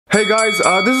Hey guys,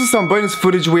 this is some bonus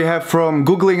footage we have from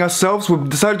Googling ourselves. We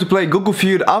decided to play Google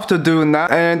Feud after doing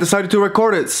that and decided to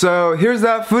record it. So here's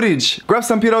that footage. Grab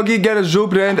some pierogi, get a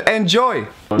zhub and enjoy.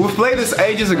 We've played this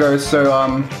ages ago,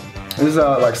 so this is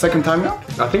like second time now?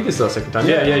 I think this is our second time.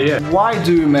 Yeah. Why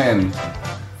do men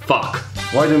Fuck.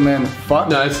 Why do men fuck?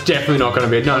 No, it's definitely not gonna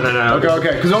be. No.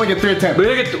 Okay, because we only get 3 attempts.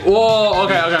 We're gonna get. Whoa,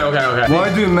 okay.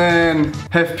 Why do men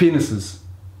have penises?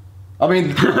 I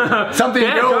mean, something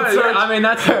Yeah, you would search. I mean,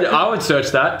 that's. I would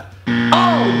search that.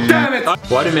 Oh, damn it!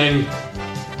 Why do men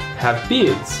have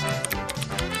beards?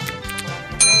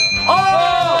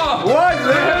 Oh! Why do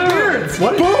they have beards?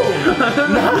 What? Boom!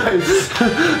 Nice!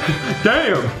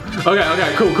 Damn!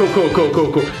 Okay, cool.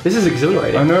 This is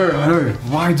exhilarating. I know.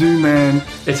 Why do men...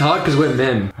 It's hard because we're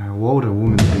men. What would a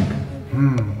woman think?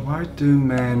 Why do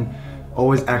men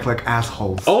always act like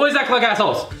assholes? Always act like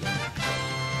assholes.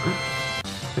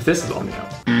 If this is on me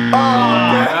up.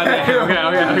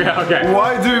 Okay.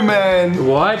 Why do men...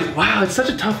 Wow, it's such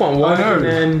a tough one. Why do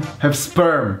men... have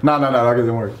sperm? No,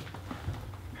 don't worry.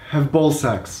 Have ball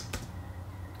sacks.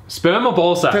 Sperm or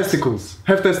ball sacks? Testicles.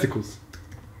 Have testicles.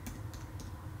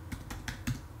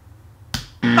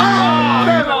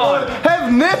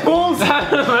 Have nipples!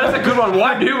 That's a good one.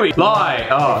 Why do we? Lie.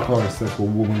 Of course, that's what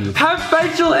women do. Have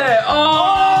facial hair.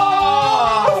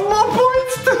 That's more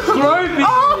points! Grow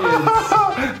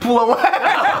beards. Pull away!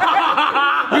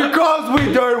 Because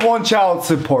we don't want child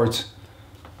support.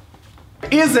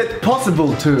 Is it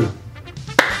possible to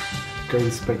go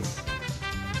to space?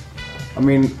 I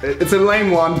mean, it's a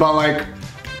lame one, but like,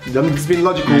 it's been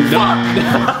logical.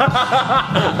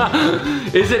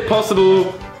 Is it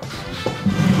possible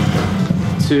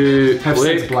to have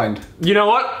sex blind? You know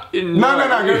what?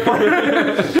 No, go for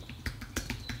it.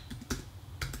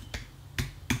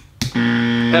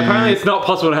 Apparently it's not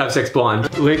possible to have sex blind.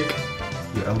 Lick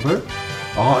your elbow?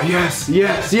 Oh, yes.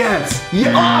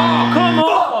 Oh, come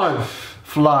on!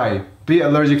 Fly. Be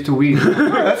allergic to weed.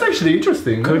 That's actually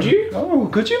interesting. Could you? Oh,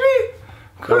 could you be?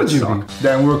 Could you be?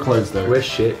 Then we're close though. We're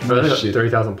shit. We're got shit.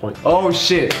 3,000 points. Oh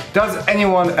shit. Does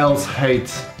anyone else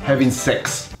hate having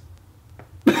sex?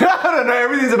 I don't know,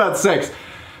 everything's about sex.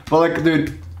 But like,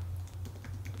 dude.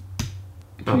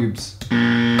 Pubes.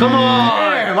 Come on!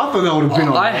 Damn, I thought that would have been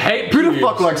on. I hate Who pubes. the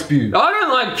fuck likes pubes? I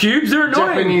don't like pubes, they're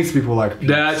annoying. Japanese people like pubes.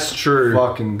 That's true.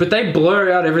 Fucking. But they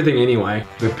blur out everything anyway.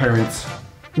 Their parents.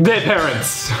 Their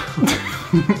parents.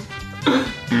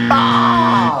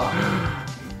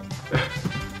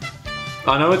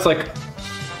 I know it's like,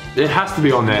 it has to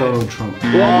be on there. Donald Trump.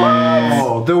 What?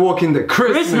 Oh, they're walking the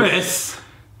Christmas.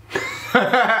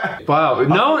 Wow,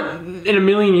 no one in a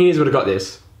million years would have got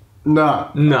this. Nah.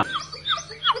 No.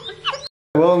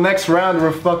 Well, next round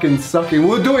we're fucking sucking.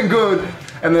 We're doing good,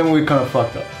 and then we kind of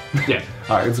fucked up. Yeah.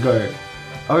 Alright, let's go ahead.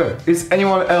 Okay, is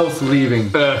anyone else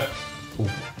leaving? Earth. What?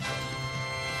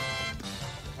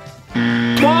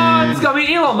 I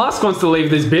mean, Elon Musk wants to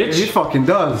leave this bitch. He fucking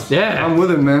does. Yeah. I'm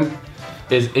with him, man.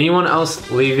 Is anyone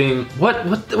else leaving? What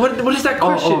is that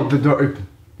question? Oh, the door open.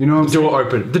 You know what I'm saying? Door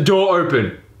open. The door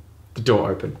open. The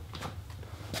door open.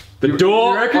 The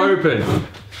door open.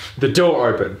 The door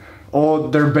open. Or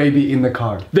their baby in the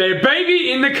car. Their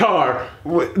baby in the car.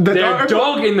 Their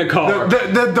dog in the car.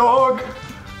 The dog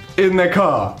in the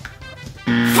car. Fuck!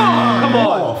 Come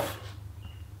on.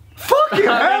 Fucking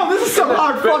hell, this is some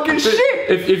hard fucking shit!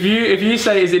 If you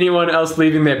say, is anyone else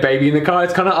leaving their baby in the car,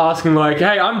 it's kind of asking like,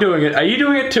 hey, I'm doing it. Are you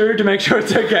doing it too to make sure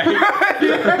it's okay?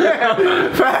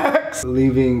 Yeah, facts!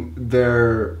 Leaving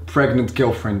their pregnant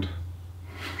girlfriend.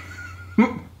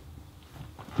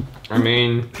 I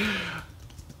mean...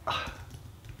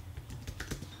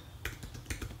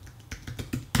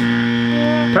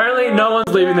 Apparently no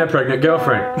one's leaving their pregnant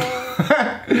girlfriend.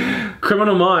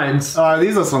 Criminal Minds.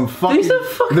 These are some fucking... These are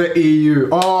fucking... The EU.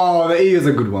 Oh, the EU is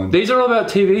a good one. These are all about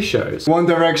TV shows. One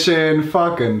Direction,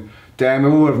 fucking... Damn, we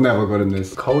would have never gotten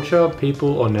this. Culture,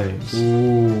 people, or names?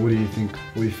 Ooh, what do you think?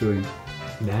 What are you feeling?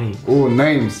 Names. Oh,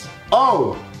 names.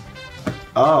 Oh!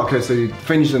 Oh, okay, so you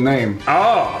finished the name.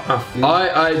 Oh!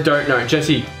 I don't know.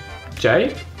 Jesse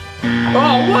J?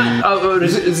 Oh, what?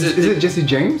 Is it Jesse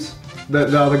James? The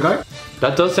other guy?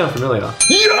 That does sound familiar.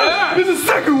 Yeah! There's a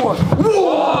second one!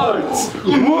 What?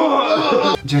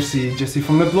 Jesse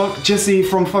from the block? Jesse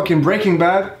from fucking Breaking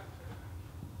Bad?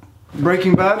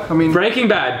 Breaking Bad? I mean... Breaking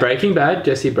Bad,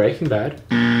 Jesse Breaking Bad.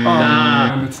 Oh,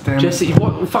 damn, it's damn. Jesse,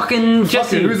 what? Fucking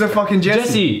Jesse. Who's the fucking Jesse?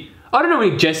 Jesse. I don't know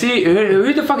any Jesse.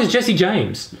 Who the fuck is Jesse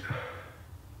James?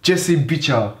 Jesse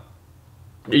Bitcher.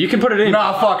 You can put it in.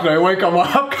 Nah, fuck no, wake him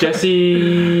up.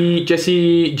 Jesse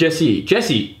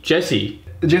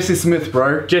Smith,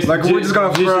 bro. Like, we're just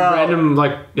gonna throw random,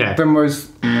 like, yeah. the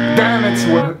most... Damn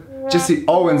it, Jesse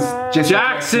Owens. Jesse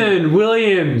Jackson,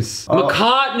 Williams,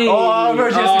 McCartney. Oh, no,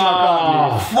 Jesse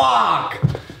McCartney.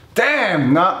 Fuck.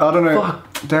 Damn. Nah, I don't know.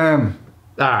 Fuck. Damn.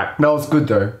 Alright. That was good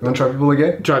though. You want to try people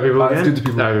again? Try people again? Let's do the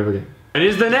people. Try people again. And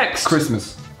here's the next.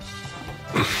 Christmas.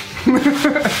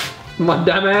 My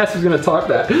damn ass is gonna type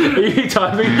that. Are you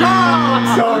typing?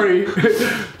 Oh, sorry.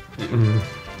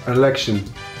 Election.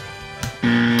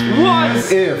 What?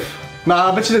 As if.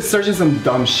 Nah, I bet you they're searching some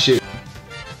dumb shit.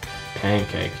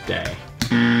 Pancake day.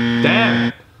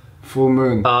 Damn. Full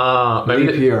moon.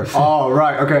 Maybe Leap year. Oh,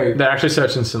 right, okay. They're actually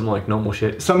searching some like normal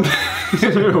shit. Some.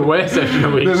 We're searching a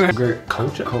week. Okay.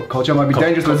 Culture. Culture might be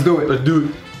dangerous. Let's do it. Let's do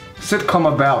it. Sitcom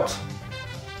about.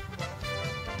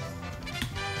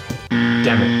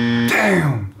 Damn it.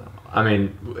 Damn. I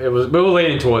mean, we were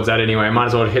leaning towards that anyway. Might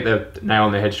as well hit the nail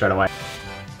on the head straight away.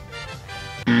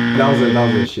 That was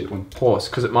a shit one. Horse,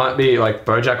 because it might be like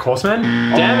BoJack Horseman.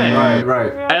 Damn it.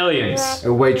 Right. Aliens.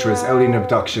 A waitress, alien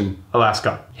abduction.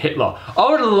 Alaska. Hitler.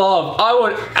 I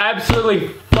would absolutely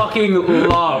fucking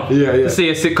love to see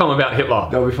a sitcom about Hitler.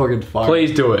 That would be fucking fun.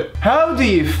 Please do it. How do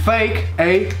you fake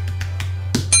a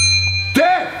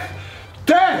death?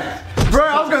 Bro,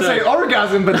 I was gonna say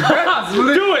orgasm, but death.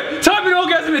 Do it! Type in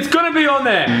orgasm, it's gonna be on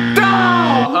there.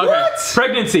 No! Okay. What?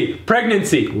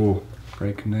 Pregnancy. Ooh,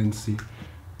 pregnancy.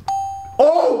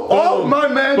 Oh, my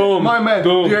man. Boom. My man.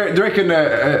 Boom. Do you reckon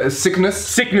sickness?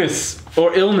 Sickness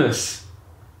or illness.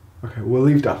 Okay, we'll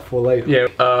leave that for later.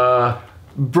 Yeah.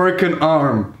 Broken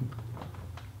arm.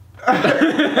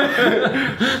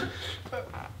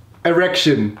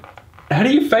 Erection. How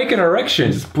do you fake an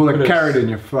erection? Just pull a carrot in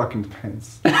your fucking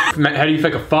pants. How do you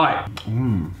fake a fight?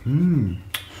 Maybe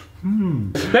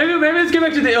let's get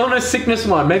back to the illness, sickness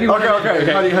one. Maybe.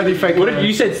 Okay. How do you fake it?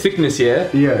 You said sickness, yeah?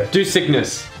 Yeah. Do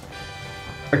sickness.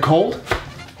 A cold?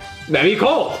 Maybe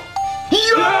cold.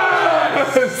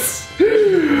 Yes!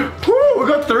 Woo, we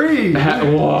got 3.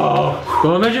 Whoa.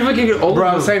 Well, imagine if I can get all Bro,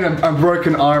 of I was them. saying a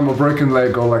broken arm or broken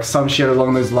leg or like some shit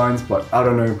along those lines, but I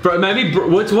don't know. Bro, maybe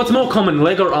what's more common,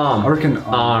 leg or arm? I reckon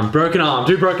arm. Broken arm.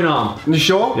 Do broken arm. You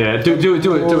sure? Yeah. Do it.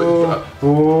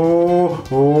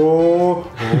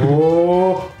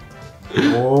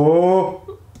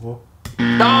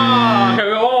 Okay,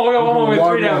 we got one more. We got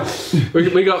 3 down.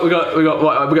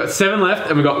 We got 7 left,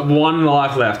 and we got 1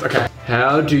 life left. Okay.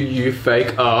 How do you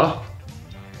fake a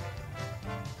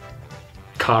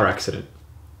car accident?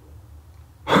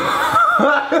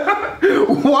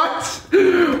 What?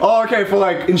 Oh, okay, for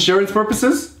like insurance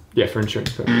purposes? Yeah, for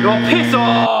insurance purposes. Oh, piss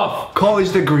off!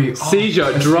 College degree.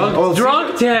 Seizure.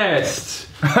 Drug test.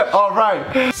 All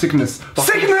right. Sickness.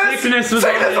 Sickness was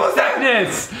that?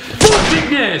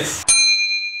 Sickness.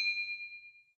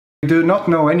 I do not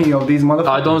know any of these motherfuckers.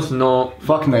 I don't know.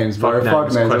 Fuck names, bro.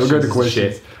 Fuck names. We'll go to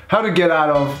questions. Shit. How to get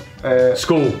out of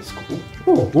School.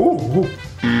 Oh,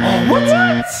 what's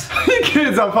that? You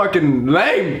kids are fucking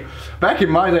lame. Back in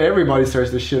my day, everybody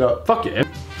searched this shit up. Fuck yeah.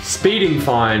 Speeding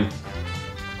fine.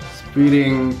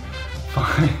 Speeding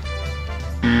fine.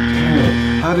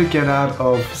 How to get out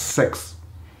of sex.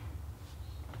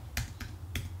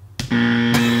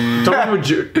 Talking about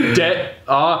debt.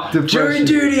 Jury Depression.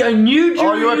 duty. I knew jury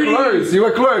Oh, you were duty. close. You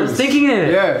were close. I was thinking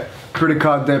it. Yeah. Credit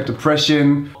card debt,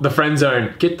 depression. The friend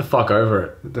zone. Get the fuck over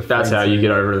it. That's how you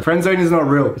get over it. Friend zone is not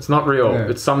real. It's not real. Yeah.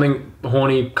 It's something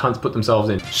horny cunts put themselves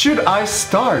in. Should I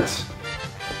start?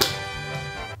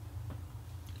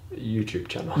 YouTube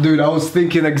channel. Dude, I was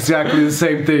thinking exactly the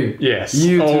same thing. Yes.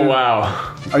 You Oh too.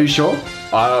 wow. Are you sure?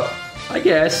 I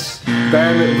guess.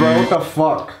 Damn it, bro. What the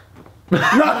fuck?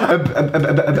 a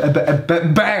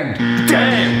band.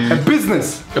 Damn. A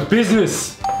business. A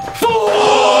business.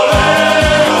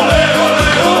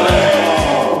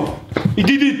 You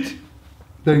did it.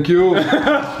 Thank you.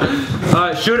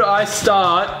 Should I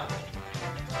start?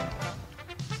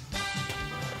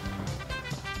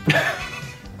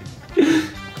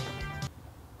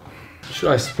 Should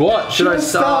I what? Should I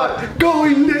start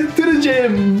going to the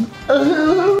gym?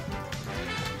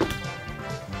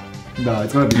 No,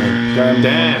 it's gonna be no.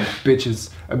 Damn.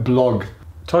 Bitches. A blog.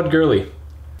 Todd Gurley.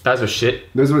 That's a shit.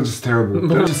 Those were just terrible.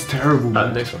 They're just terrible,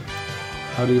 man. Next one.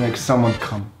 How do you make someone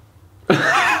come?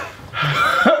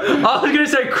 I was gonna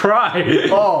say cry.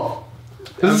 Oh.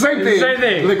 It's the same thing. Same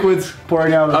thing. Liquids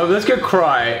pouring out. Let's go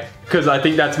cry, because I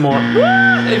think that's more.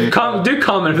 Do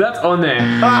comment if that's on there.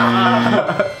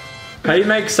 How do you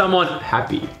make someone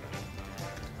happy?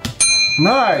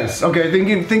 Nice. Okay,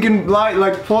 thinking light,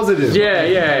 like positive.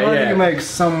 Yeah. How do you make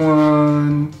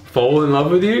someone fall in love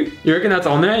with you? You reckon that's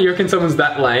on there? You reckon someone's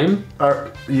that lame?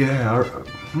 yeah.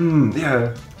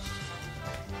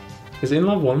 Is in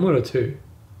love one word or 2?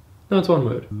 No, it's 1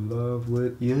 word. Love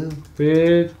with you.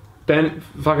 With Ben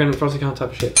fucking Frosty can't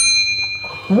type of shit.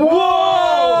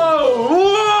 Whoa!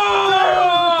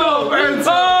 Whoa! Holy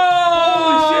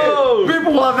shit!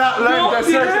 People are that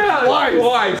lame. They're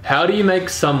Why? How do you make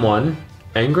someone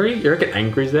angry? You reckon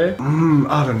angry's there?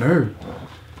 I don't know.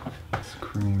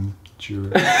 Scream,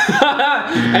 cheer.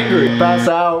 Angry. Pass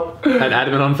out. And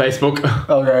admin on Facebook.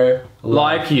 Okay.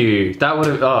 Like you. That would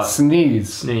have. Oh.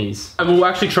 Sneeze. Sneeze. And we'll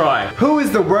actually try. Who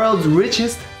is the world's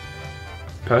richest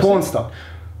Person? porn star?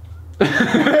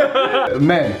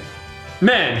 Man.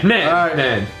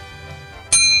 Man.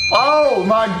 Oh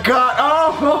my god.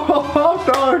 Oh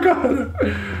god.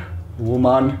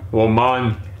 Woman.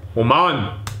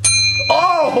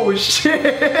 Oh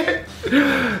shit.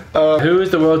 Who is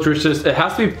the world's richest? It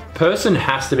has to be. Person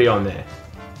has to be on there.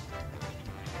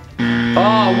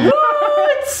 Oh, what?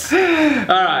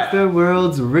 Alright. The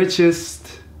world's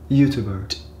richest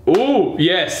YouTuber. Oh,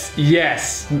 yes.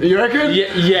 You reckon?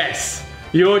 Yes.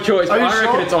 Your choice. Are you I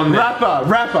reckon sure? it's on there. Rapper.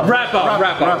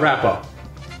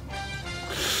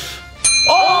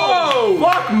 Oh,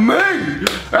 fuck me!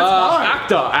 That's fine.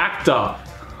 Actor.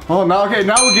 Oh, now okay,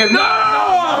 now we get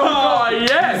No!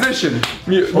 Yes! Musician.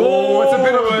 Oh, it's a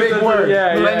bit of a big word.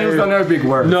 Yeah, Millennials don't know big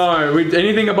words. No,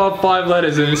 anything above 5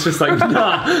 letters and it's just like,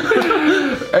 nah.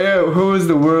 Hey, who is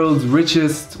the world's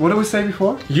richest? What did we say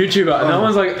before? YouTuber. No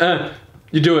one's like,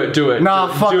 you do it. Nah,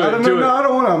 fuck. I don't know. No, I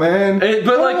don't wanna, man.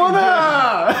 But like,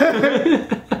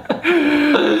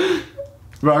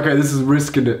 Bro, okay, this is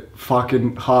risking it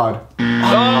fucking hard.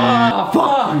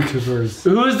 Fuck! YouTubers.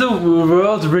 Who is the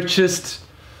world's richest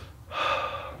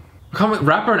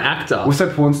rapper and actor? We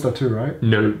said porn star too, right?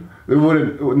 No. It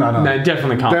wouldn't. No,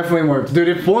 definitely can't. Definitely won't. Dude,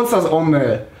 if porn star's on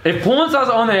there. If porn star's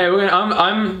on there,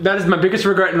 that is my biggest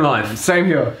regret in life. Same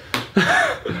here.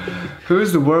 Who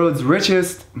is the world's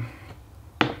richest?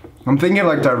 I'm thinking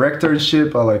like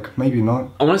directorship or like maybe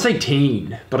not. I want to say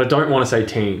teen, but I don't want to say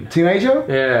teen. Teenager?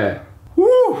 Yeah.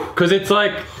 Woo! Because it's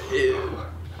like...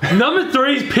 Number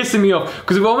 3 is pissing me off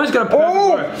because we've almost got a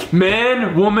perfect word.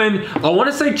 Man, woman. I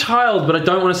want to say child, but I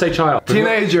don't want to say child.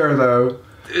 Teenager though.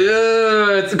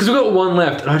 Because we've got 1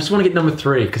 left, and I just want to get number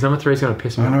 3 because number 3 is going to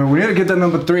piss me off. I know, we need to get that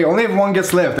number 3. Only if 1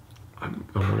 gets left. I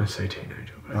want to say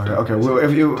teenager. Okay. Well,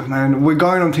 if you, man, we're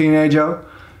going on teenager.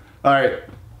 All right.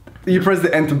 You press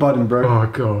the enter button, bro. Oh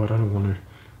god, I don't want to.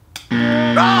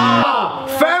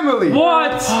 Family!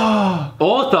 What?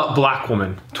 Author, black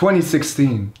woman.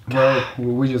 2016. Well,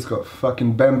 we just got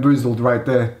fucking bamboozled right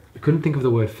there. I couldn't think of the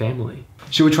word family.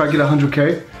 Should we try to get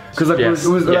 100k? Because like, yes,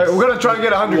 like, we're gonna try to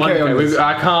get 100k on this.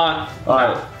 I can't.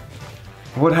 Alright.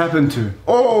 What happened to?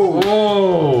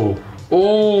 Oh,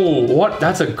 what?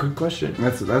 That's a good question.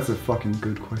 That's a fucking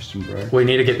good question, bro. We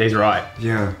need to get these right.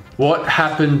 Yeah. What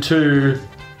happened to...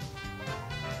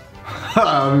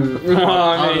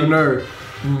 I don't know.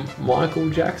 Michael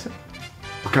Jackson?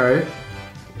 Okay.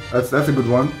 That's a good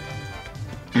one.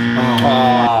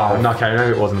 No, okay,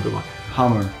 maybe it wasn't a good one.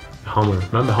 Hummer.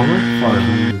 Remember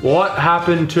Hummer? What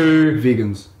happened to...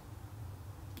 Vegans.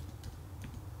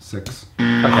 6.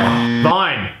 Okay.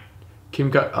 Vine. Kim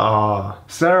Go...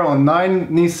 Sarah on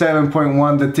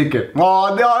 97.1 the ticket.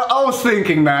 Oh, I was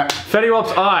thinking that. Fetty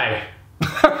Wap's eye.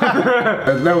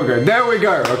 There we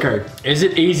go. Okay. Is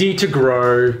it easy to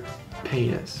grow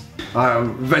penis?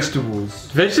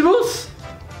 Vegetables. Vegetables?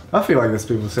 I feel like there's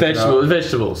people saying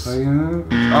Vegetables.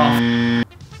 Yeah.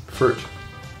 Fruit.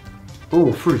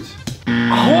 Oh, fruit.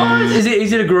 What? Is it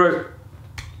easy to grow?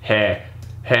 Hair.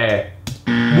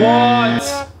 What?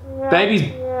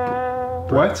 Babies.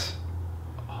 What?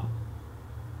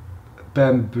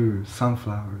 Bamboo.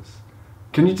 Sunflowers.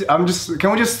 Can we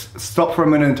just stop for a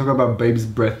minute and talk about baby's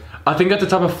breath? I think that's the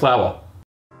type of flower.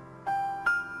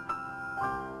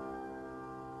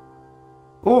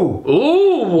 Ooh,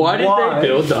 why did they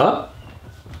build that?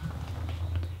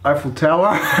 Eiffel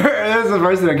Tower? That's the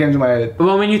first thing that came to my head.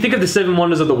 Well, I mean, you think of the 7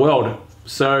 wonders of the world,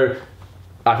 so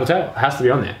Eiffel Tower has to be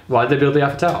on there. Why did they build the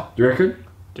Eiffel Tower? Do you reckon?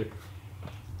 Dude.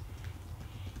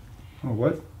 Oh,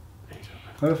 what?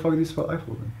 How the fuck do you spell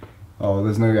Eiffel then? Oh,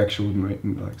 there's no actual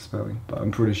like spelling, but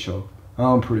I'm pretty sure.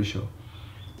 Boom!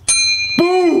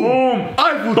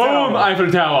 Eiffel Tower! Boom!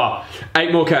 Eiffel Tower.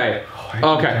 8 more K.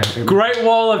 Okay. Great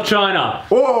Wall of China.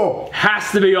 Oh!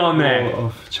 Has to be on there. Wall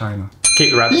of China.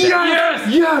 Keep the rabbit.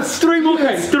 Yes! 3 more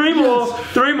K. 3 more.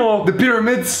 3 more. The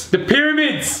pyramids. The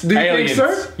pyramids. Do you Aliens.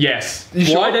 think so? Yes. You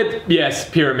sure? Yes,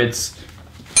 pyramids.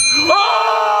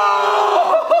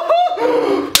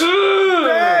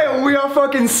 Damn, we are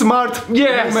fucking smart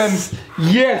women.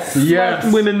 Yes.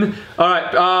 Smart women.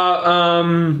 Alright,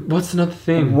 what's another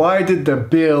thing? Why did they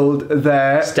build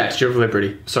that? Statue of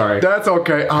Liberty. Sorry. That's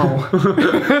okay. Ow.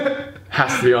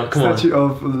 Has to be on. Come on. Statue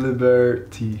of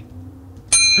Liberty.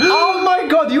 Oh my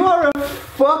god, you are a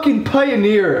fucking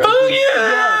pioneer. Oh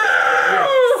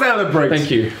yeah! Celebrate. Thank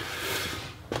you.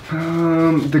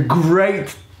 The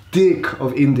great dick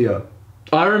of India.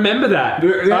 I remember that.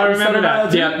 Yeah, I remember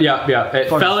that. Yeah. It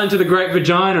fell into the great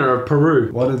vagina of Peru.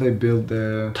 What did they build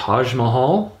there? Taj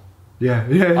Mahal? Yeah.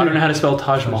 I don't know how to spell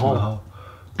Taj Mahal.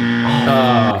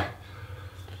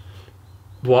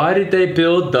 Why did they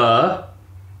build the...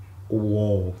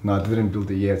 Whoa. No, they didn't build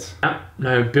it yet.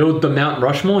 No, build the Mount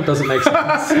Rushmore? It doesn't make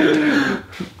sense.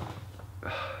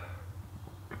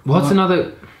 What's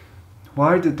another...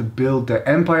 Why did they build the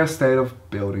Empire State of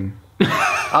Building?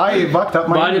 I fucked up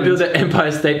my... Why did they build the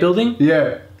Empire State Building?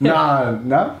 Yeah. Nah.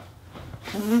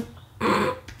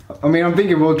 I mean, I'm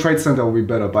thinking World Trade Center will be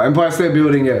better, but Empire State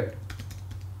Building, yeah.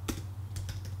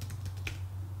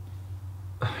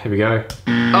 Here we go.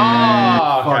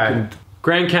 Oh, okay. Fucking...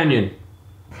 Grand Canyon.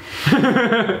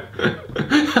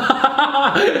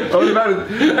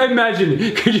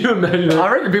 Imagine, could you imagine?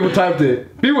 I reckon people typed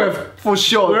it. People have, for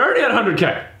sure. We're already at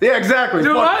 100k. Yeah, exactly.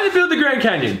 So why did they build the Grand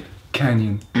Canyon?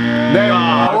 Canyon. Okay,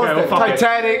 well,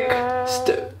 Titanic.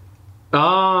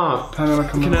 Canal.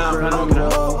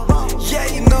 Yeah,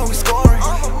 you know we scoring.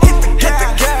 Hit the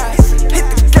gas,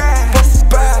 bust the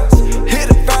bags, hit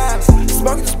the fast,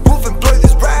 smoke this booth and blow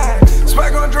this rag.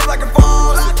 Swag on drip like a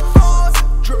falls,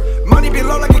 money be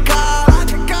low like a cob,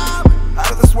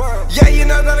 out of this world. Yeah, you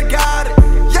know that I got it.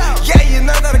 Yeah, you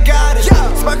know that I got it.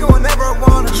 Smoking whenever I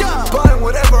wanna, buying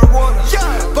whatever I wanna.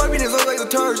 Fuck me, this looks like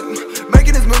detergent,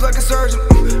 making this moves like a surgeon,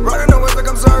 running the waves like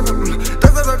I'm serving.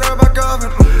 That's what I thought about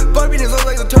government. Fuck me, this looks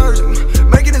like detergent,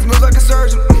 making this moves like a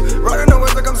surgeon, running the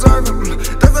waves like I'm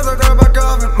serving.